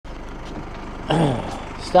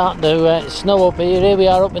Starting to snow up here. Here we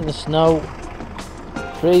are up in the snow,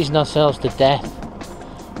 freezing ourselves to death,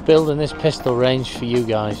 building this pistol range for you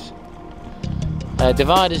guys.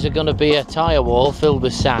 Dividers are going to be a tyre wall filled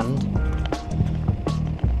with sand.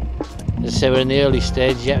 As I say, we're in the early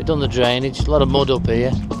stage yet. We've done the drainage, a lot of mud up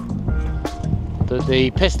here.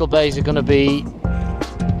 The pistol bays are going to be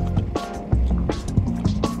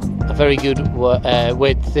a very good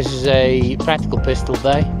width. This is a practical pistol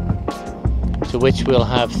bay, to which we'll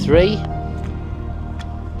have 3.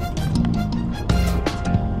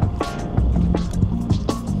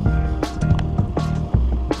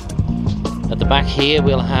 At the back here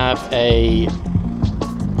we'll have a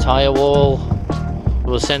tyre wall.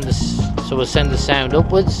 We'll send the sound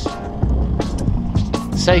upwards.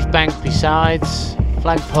 Safe bank besides,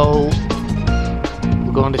 flagpole.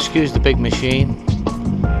 We're going to excuse the big machine.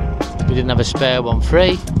 We didn't have a spare one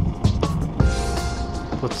free.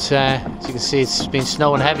 But as you can see, it's been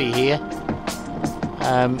snowing heavy here.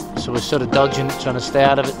 So we're sort of dodging it, trying to stay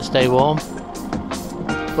out of it to stay warm.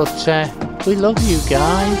 But we love you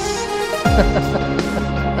guys.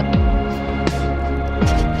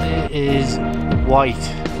 It is white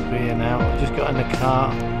up here now. I just got in the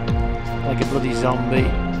car like a bloody zombie.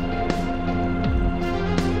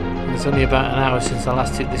 And it's only about an hour since I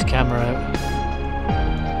last took this camera out.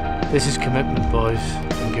 This is commitment, boys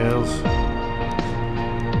and girls.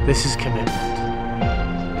 This is commitment.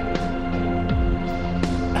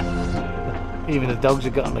 Even the dogs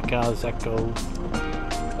have got in the car, it's that cold.